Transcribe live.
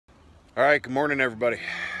All right, good morning, everybody.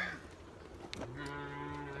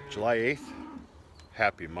 July 8th.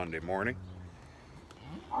 Happy Monday morning.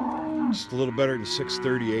 Just a little better than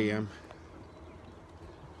 6:30 a.m.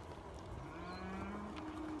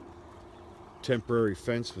 Temporary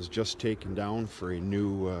fence was just taken down for a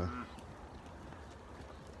new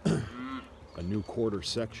quarter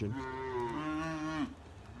section.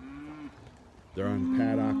 They're on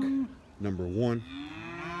paddock number 1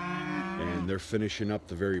 and they're finishing up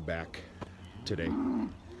the very back today.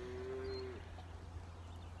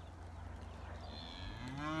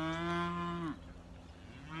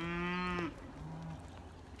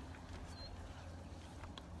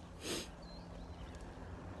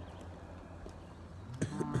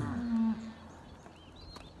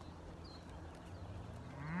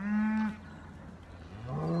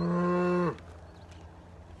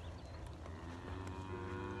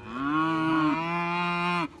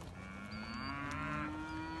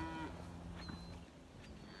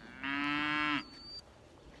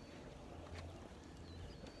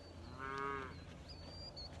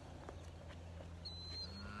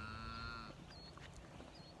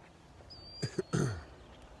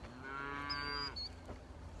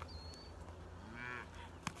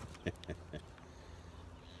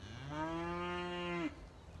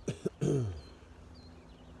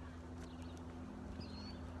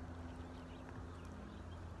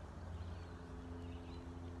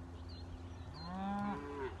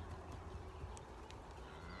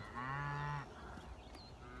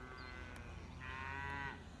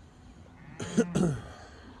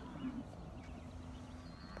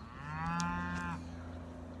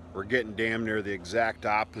 We're getting damn near the exact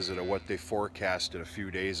opposite of what they forecasted a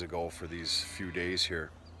few days ago for these few days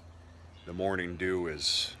here. The morning dew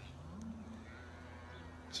it's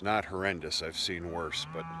not horrendous. I've seen worse,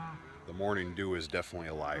 but the morning dew is definitely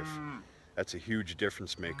alive. That's a huge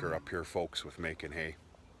difference maker up here, folks, with making hay.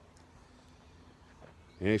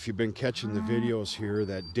 And if you've been catching the videos here,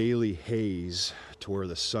 that daily haze to where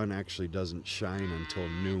the sun actually doesn't shine until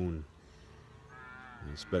noon,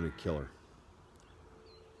 it's been a killer.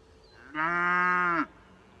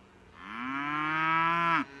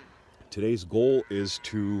 Today's goal is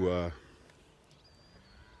to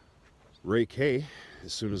rake hay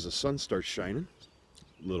as soon as the sun starts shining.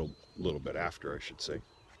 A little bit after, I should say.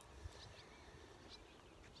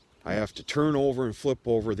 I have to turn over and flip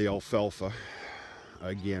over the alfalfa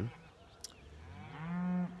again.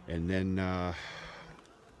 And then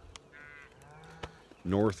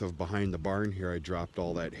north of behind the barn here, I dropped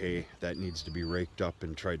all that hay. That needs to be raked up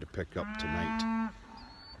and tried to pick up tonight,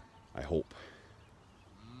 I hope.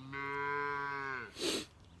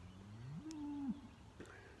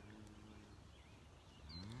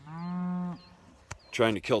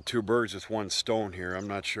 Trying to kill two birds with one stone here. I'm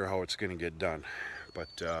not sure how it's going to get done, but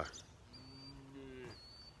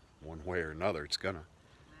one way or another, it's gonna.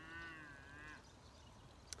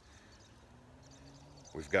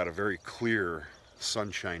 We've got a very clear,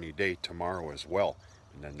 sunshiny day tomorrow as well,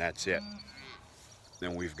 and then that's it.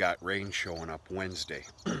 Then we've got rain showing up Wednesday.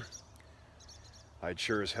 I'd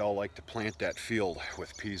sure as hell like to plant that field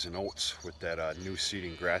with peas and oats with that new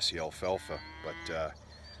seeding grassy alfalfa, but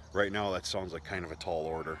right now that sounds like kind of a tall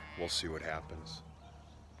order. We'll see what happens.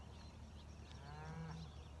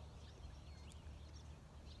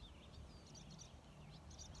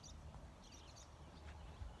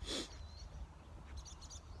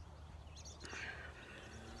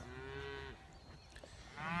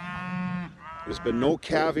 There's been no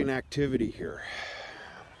calving activity here.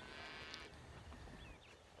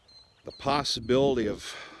 The possibility of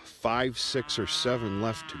 5, 6, or 7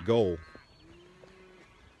 left to go.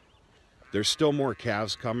 There's still more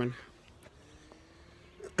calves coming.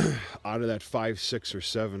 Out of that 5, 6, or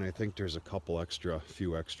 7, I think there's a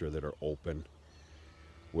few extra that are open,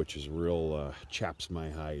 which is real chaps my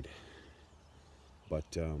hide. But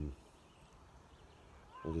we'll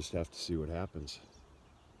just have to see what happens.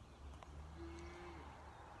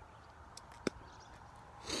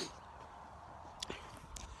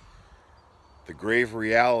 The grave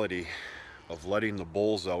reality of letting the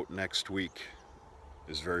bulls out next week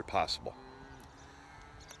is very possible.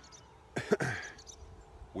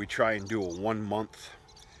 We try and do a 1 month,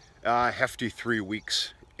 hefty 3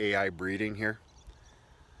 weeks AI breeding here.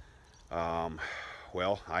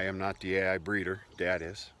 Well, I am not the AI breeder. Dad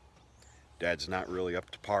is. Dad's not really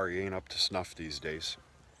up to par. He ain't up to snuff these days.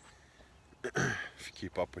 If you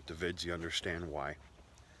keep up with the vids, you understand why.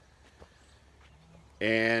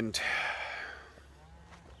 And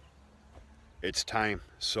it's time.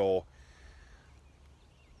 So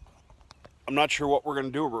I'm not sure what we're going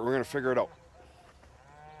to do, but we're going to figure it out.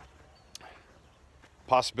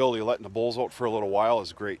 possibility of letting the bulls out for a little while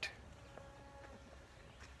is great.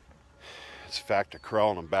 It's the fact of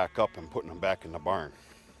corralling them back up and putting them back in the barn.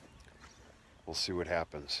 We'll see what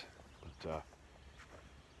happens. But,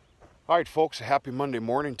 all right, folks, a happy Monday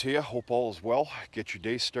morning to you. Hope all is well. Get your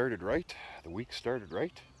day started right, the week started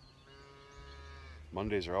right.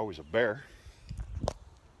 Mondays are always a bear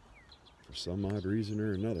for some odd reason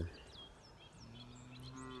or another.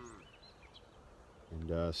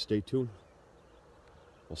 And stay tuned.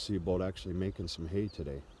 We'll see about actually making some hay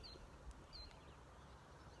today.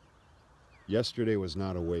 Yesterday was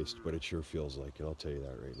not a waste, but it sure feels like it. I'll tell you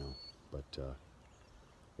that right now. But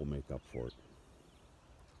we'll make up for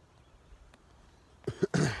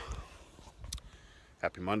it.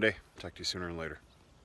 Happy Monday. Talk to you sooner and later.